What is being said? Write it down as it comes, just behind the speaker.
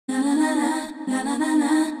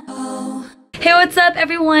Hey, what's up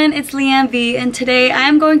everyone? It's Liane V, and today I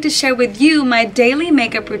am going to share with you my daily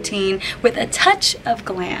makeup routine with a touch of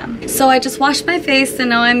glam. So I just washed my face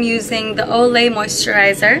and now I'm using the Olay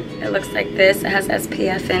moisturizer. It looks like this. It has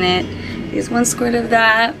SPF in it. Use 1 squirt of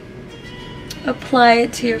that. Apply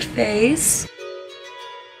it to your face.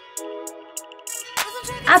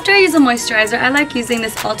 After I use a moisturizer, I like using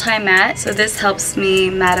this multi-matte. So this helps me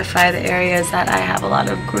mattify the areas that I have a lot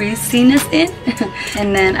of greasiness in.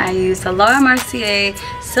 And then I use the Laura Mercier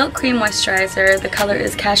Silk Cream Moisturizer. The color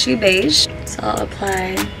is Cashew Beige. So I'll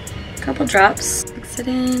apply a couple drops. Mix it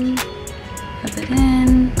in, rub it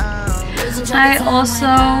in. I also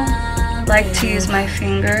like to use my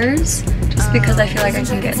fingers just because I feel like I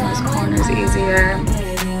can get in those corners easier.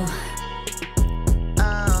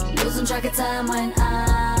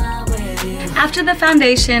 After the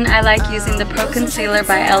foundation, I like using the Pro Concealer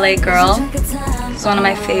by LA Girl. It's one of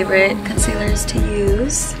my favorite concealers to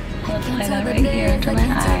use. I'll apply that right here under my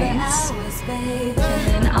eyes. And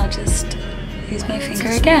then I'll just use my finger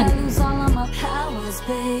again.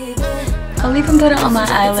 I'll even put it on my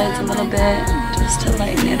eyelids a little bit just to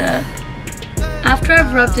lighten it up. After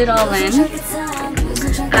I've rubbed it all in,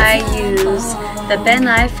 I use the Ben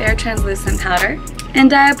Nye Fair Translucent Powder.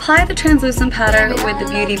 And I apply the translucent powder with the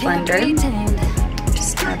Beauty Blender.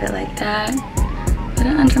 Just dab it like that. Put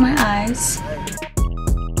it under my eyes.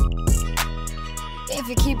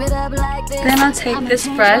 Then I'll take this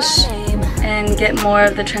brush and get more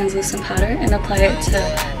of the translucent powder and apply it to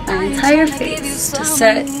my entire face to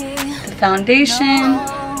set the foundation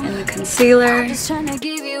and the concealer.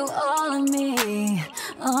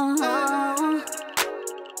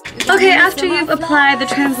 Okay, after you've applied the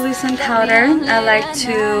translucent powder, I like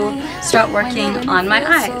to start working on my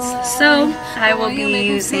eyes. So I will be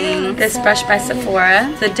using this brush by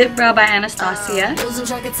Sephora, the Dip Brow by Anastasia,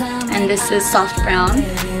 and this is Soft Brown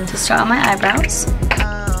to start on my eyebrows.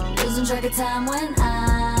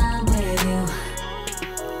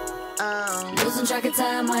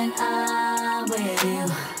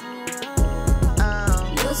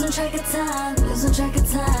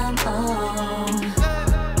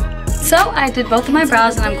 So I did both of my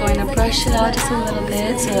brows and I'm going to brush it out just a little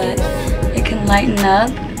bit so that it can lighten up.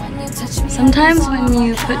 Sometimes when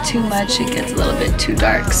you put too much it gets a little bit too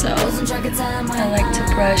dark, so I like to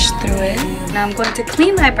brush through it. Now I'm going to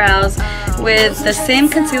clean my brows with the same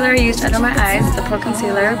concealer I used under my eyes, the Pro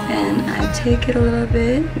Concealer, and I take it a little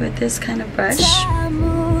bit with this kind of brush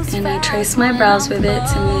and I trace my brows with it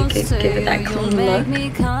to give it that clean look.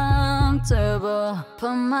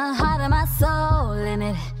 Put my heart and my soul in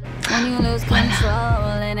it. When you lose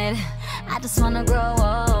control in it, I just wanna grow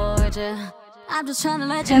old with you. I'm just trying to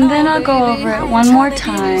let you know. And then I'll go over it one more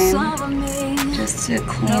time just to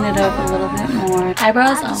clean it up a little bit more.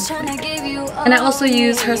 Eyebrows off. And I also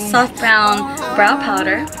use her Soft Brown brow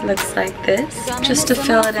powder. Looks like this, just to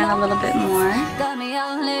fill it in a little bit more. Got me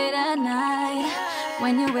out late at night.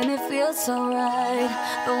 When you with me feel so right,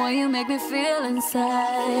 the way you make me feel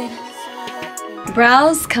inside.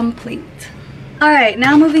 Brows complete. Alright,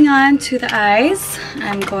 now moving on to the eyes.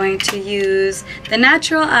 I'm going to use the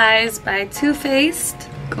Natural Eyes by Too Faced.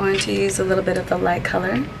 Going to use a little bit of the light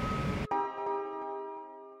color.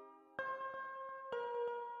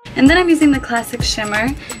 And then I'm using the Classic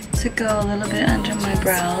Shimmer to go a little bit under my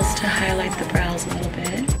brows to highlight the brows a little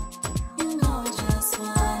bit.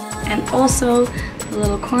 And also the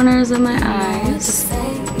little corners of my eyes.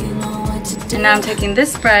 And now I'm taking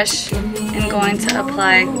this brush and going to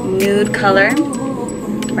apply nude color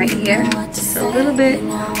right here, just a little bit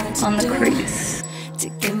on the crease.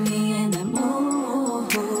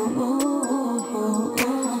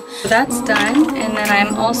 So that's done, and then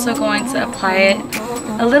I'm also going to apply it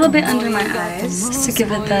a little bit under my eyes just to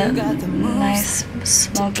give it that nice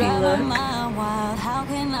smoky look.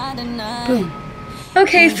 Boom.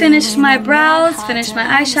 Okay, finished my brows, finished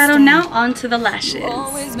my eyeshadow, now onto the lashes.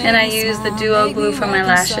 And I use the Duo Glue for my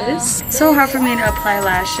lashes. So hard for me to apply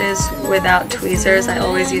lashes without tweezers. I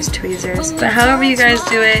always use tweezers. But however you guys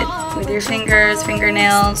do it, with your fingers,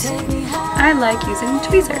 fingernails, I like using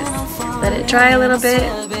tweezers. Let it dry a little bit.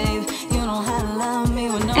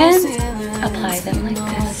 And apply them like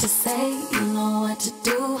this.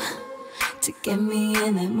 To get me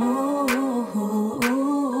in that mood.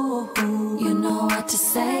 You know what to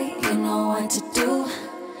say, you know what to do.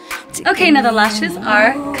 Okay, now the lashes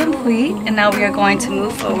are complete, and now we are going to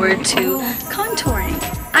move forward to contouring.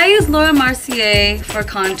 I use Laura Mercier for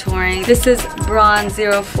contouring. This is Bronze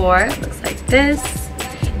 04. It looks like this.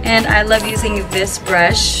 And I love using this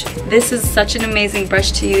brush. This is such an amazing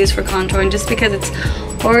brush to use for contouring just because it's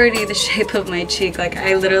already the shape of my cheek. Like,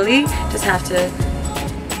 I literally just have to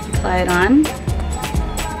apply it on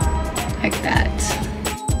like that.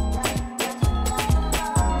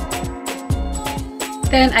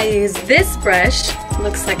 Then I use this brush.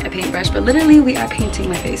 Looks like a paintbrush, but literally we are painting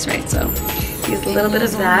my face, right? So use a little bit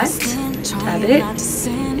of that, dab it,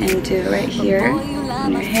 and do it right here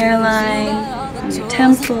on your hairline, on your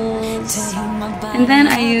temples, and then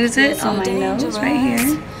I use it on my nose right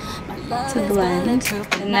here to blend.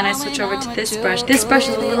 And then I switch over to this brush. This brush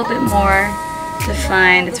is a little bit more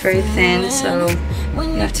defined. It's very thin, so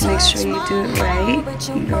you have to make sure you do it right.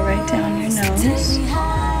 You go right down your nose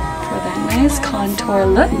for that nice contour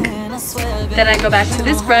look. Then I go back to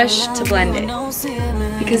this brush to blend it,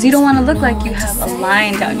 because you don't want to look like you have a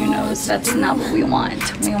line down your nose. That's not what we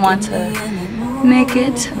want. We want to make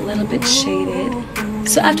it a little bit shaded.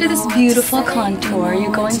 So after this beautiful contour,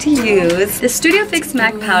 you're going to use the Studio Fix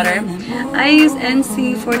MAC powder. I use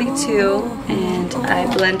NC42 and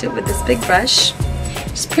I blend it with this big brush.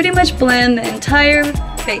 Just pretty much blend the entire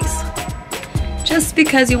face, just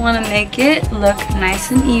because you want to make it look nice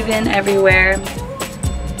and even everywhere.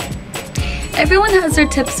 Everyone has their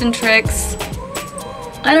tips and tricks.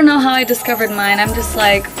 I don't know how I discovered mine. I'm just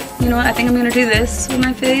like, you know what, I think I'm gonna do this with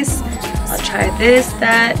my face. I'll try this,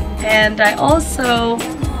 that, and I also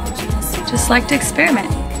just like to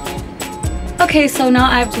experiment. Okay, so now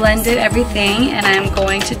I've blended everything and I'm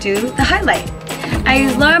going to do the highlight. I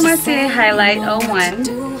use Laura Mercier Highlight 01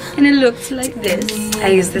 and it looks like this. I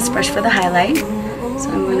use this brush for the highlight. So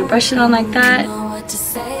I'm going to brush it on like that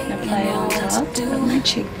and apply it on top of my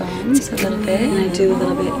cheekbones a little bit, and I do a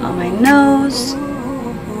little bit on my nose,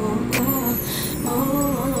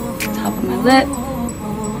 top of my lip,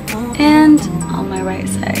 and on my right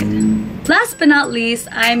side. Last but not least,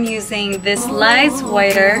 I'm using this Lies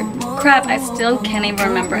Whiter. Crap, I still can't even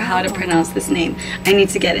remember how to pronounce this name. I need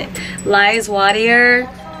to get it. Lies Whiter,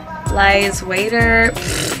 Lies Waiter.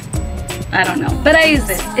 I don't know, but I use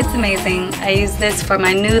this. It's amazing. I use this for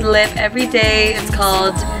my nude lip every day. It's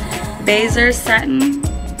called Bezier Satin,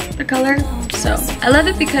 the color. So I love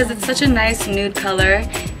it because it's such a nice nude color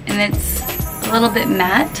and it's a little bit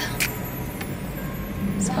matte.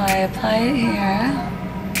 So I apply it here.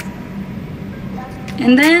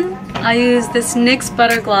 And then I use this NYX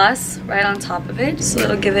Butter Gloss right on top of it, so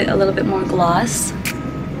it'll give it a little bit more gloss.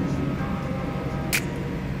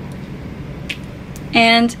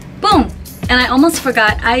 And boom! And I almost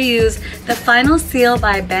forgot, I use the Final Seal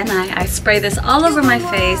by Ben Nye. I spray this all over my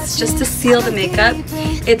face just to seal the makeup.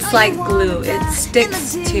 It's like glue. It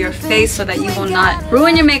sticks to your face so that you will not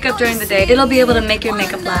ruin your makeup during the day. It'll be able to make your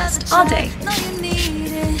makeup last all day.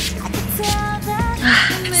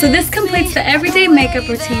 So this completes the everyday makeup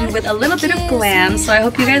routine with a little bit of glam. So I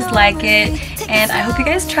hope you guys like it and I hope you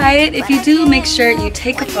guys try it. If you do, make sure you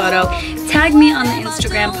take a photo, tag me on the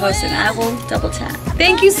Instagram post and I will double tap.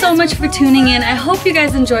 Thank you so much for tuning in. I hope you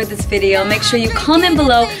guys enjoyed this video. Make sure you comment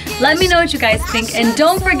below. Let me know what you guys think and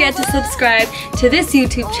don't forget to subscribe to this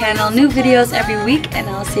YouTube channel. New videos every week and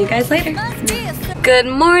I'll see you guys later. Good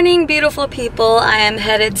morning, beautiful people. I am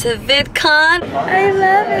headed to VidCon. I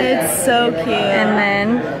love it. It's so cute. And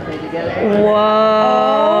then,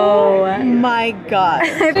 whoa. Oh my god.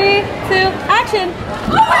 3, 2, action.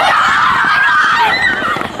 Oh my god!